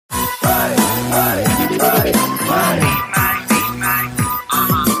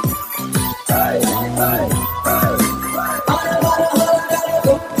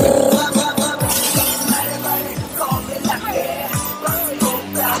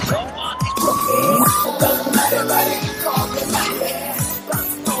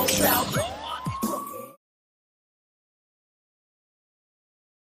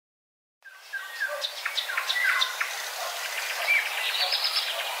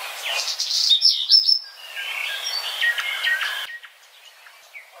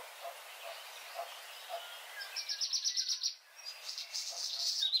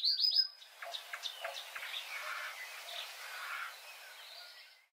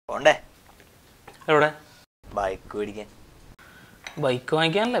പോണ്ടേ? എവിടെ? ബൈക്ക് മേടിക്കാൻ. ബൈക്ക്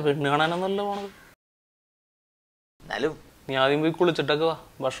വാങ്ങിക്കാനല്ലേ, പെണ്ണ് കാണാനൊന്നല്ല പോണത്. എന്നാലും നീ ആദ്യം പോയി കുളിച്ചിട്ടൊക്കെ വാ,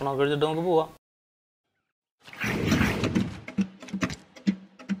 ഭക്ഷണമൊക്കെ കഴിച്ചിട്ട് നമുക്ക് പോവാം.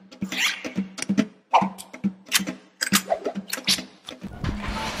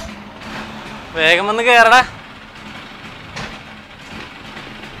 വേഗം വന്ന് കേറടാ.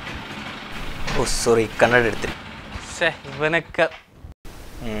 ഓ സോറി, കണ്ണട എടുത്തില്ല. ഇവനൊക്കെ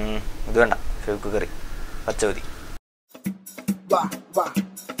ഇത് വേണ്ട, ഷെയ്ക്ക് കറി പച്ച മതി.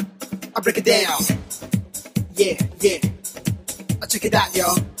 I break it down. Yeah, yeah. I check it out, yo.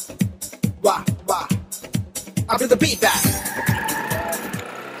 Wah. I bring the beat back.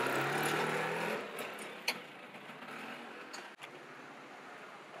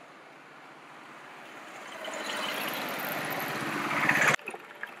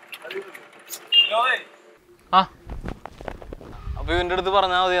 അപ്പൊ ഇവന്റെ അടുത്ത്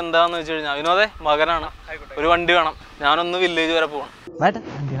പറഞ്ഞാൽ മതി എന്താന്ന് വെച്ച് കഴിഞ്ഞാൽ, വിനോദേ മകനാണ്, ഒരു വണ്ടി വേണം, ഞാനൊന്ന് വില്ലേജ് വരെ പോകണം.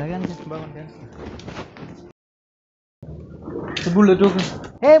 ബുള്ളറ്റ്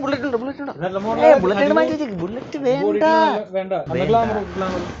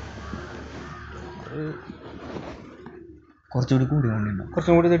കുറച്ചുകൂടി കൂടി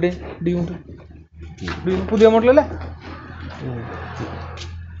കുറച്ചും കൂടി പുതിയ മോഡലല്ലേ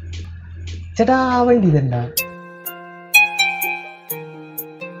ചേട്ടാ? ആ വണ്ടി ഇതല്ല.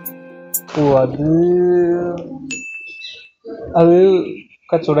 ഓ അത്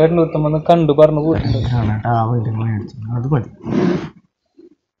കച്ചവടമായിട്ട് നിർത്തുമ്പോ കണ്ടു പറഞ്ഞു പോയിട്ടുണ്ട്. അത് മതി.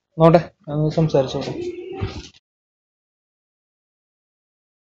 നോട്ടെ, സംസാരിച്ചോട്ടെ.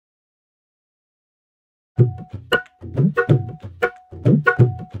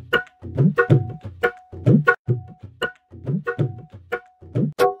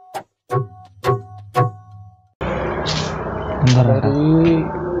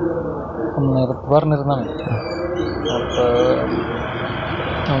 നേരത്തെ പറഞ്ഞിരുന്നാണ്. അപ്പൊ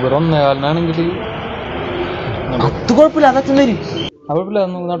നമുക്കൊരു 1:15 അത് കുഴപ്പമില്ല, അതൊക്കെ വരും. കുഴപ്പമില്ല,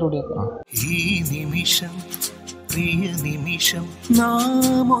 നമുക്ക് നാട്ടുകൂടിയാക്കാം. ഈ നിമിഷം പ്രിയ നിമിഷം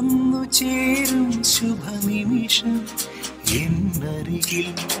നാം ഒന്നു ചേരും ശുഭനിമിഷം എന്നരികിൽ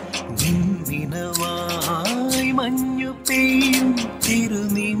നിന്നിനവായി മഞ്ഞു പെയ്യും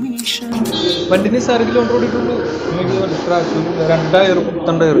തിരുനിമിഷം. വണ്ടി നിസ്സാര കിലോമീറ്റർ ഓടിയിട്ടുള്ളൂ. 2 ടയർ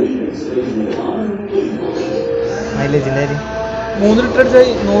പുത്തൻ ടയർ. മൈലേജിന്റെ 3 ലിറ്റർ അടിച്ചായി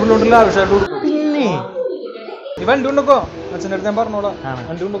 100 കിലോമീറ്ററിൽ ആവശ്യമായിട്ട് കൊടുക്കും. പിന്നെ ഈ വണ്ടി ഉണ്ടോ? അച്ഛൻ്റെ അടുത്ത് ഞാൻ പറഞ്ഞോളാം.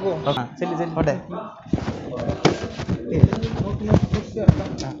 വണ്ടി ഉണ്ടോ? പോട്ടെ.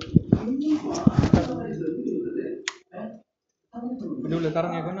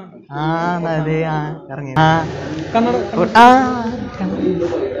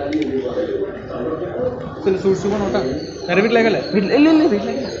 സൂക്ഷിച്ചു പോണോട്ടാ. നേരെ വീട്ടിലേക്കല്ലേ?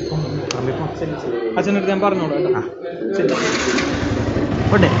 അച്ഛൻ്റെ അടുത്ത് ഞാൻ പറഞ്ഞോളാം കേട്ടോ.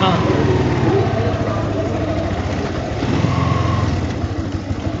 പോട്ടെ.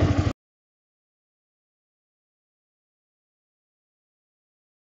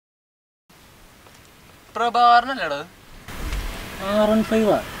 പ്രഭാകരനല്ലേടാ?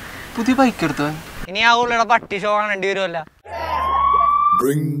 പുതിയ ബൈക്ക് എടുത്തോ? ഇനി ആ ഉള്ള പട്ടി ഷോ കാണേണ്ടി വരുമല്ല.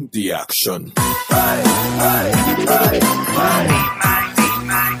 Bring the action.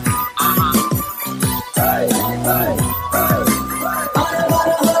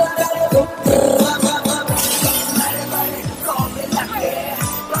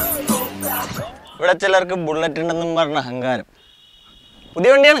 ഇവിടെ ചിലർക്ക് ബുള്ളറ്റ് ഉണ്ടെന്നും പറഞ്ഞ അഹങ്കാരം. പുതിയ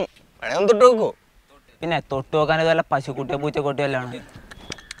വണ്ടിയാണ്, വേണമെന്ന് തൊട്ട് നോക്കൂ. പിന്നെ തൊട്ട് നോക്കാൻ ഇതല്ല പശുക്കുട്ടിയോ പൂച്ചക്കുട്ടിയോ അല്ലാണ്.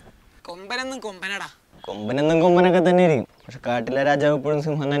 കൊമ്പനെന്നും കൊമ്പനൊക്കെ തന്നെ ആയിരിക്കും, പക്ഷെ കാട്ടിലെ രാജാവ് എപ്പോഴും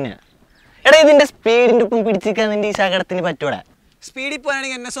സിംഹം തന്നെയാണ്. എടാ, ഇതിന്റെ സ്പീഡിന്റെ ഒപ്പം പിടിച്ചിരിക്കാൻ നിന്റെ ഈ ശകടത്തിന് പറ്റൂടാ. സ്പീഡിൽ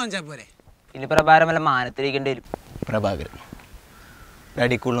പോയാണെങ്കിൽ എന്നെ സോഞ്ചാ പോരെ. ഇനി പ്രഭാരം വല്ല മാനത്തിരിക്കേണ്ടി വരും. പ്രഭാകരൻ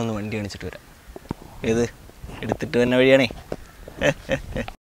അടിക്കുള്ളൊന്ന് വണ്ടി കാണിച്ചിട്ട് വരാം. ഏത് എടുത്തിട്ട് തന്നെ വഴിയാണേ.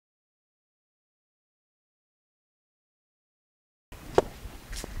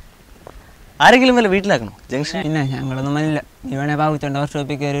 ആരെങ്കിലും വല്ല വീട്ടിലാക്കണോ ജംഗ്ഷൻ? പിന്നെ ഞങ്ങളൊന്നും മനില്ല. നീ വേണേ പാവുച്ചണ്ട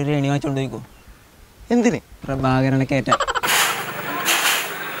വർക്ക്ഷോപ്പിൽ കയറി ഒരു എണി വെച്ചോണ്ട് പോയിക്കോ. എന്തിന്? പ്രഭാകരനെ കയറ്റാൻ.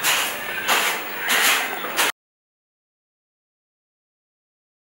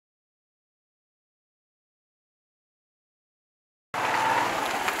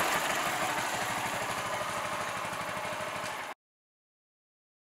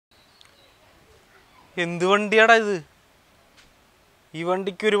 എന്ത് വണ്ടിയാടാ ഇത്? ഈ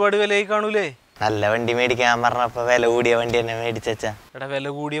വണ്ടിക്ക് ഒരുപാട് വിലയായി കാണൂലേ? നല്ല വണ്ടി മേടിക്കാൻ പറഞ്ഞപ്പോ വില കൂടിയ വണ്ടി തന്നെ മേടിച്ചാ. എടാ വില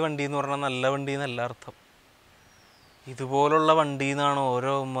കൂടിയ വണ്ടി എന്ന് പറഞ്ഞാൽ നല്ല വണ്ടി എന്നല്ല അർത്ഥം. ഇതുപോലുള്ള വണ്ടി എന്നാണ്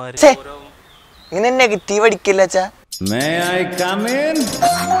ഓരോ ഇങ്ങനെ നെഗറ്റീവ് അടിക്കില്ല. May I come in?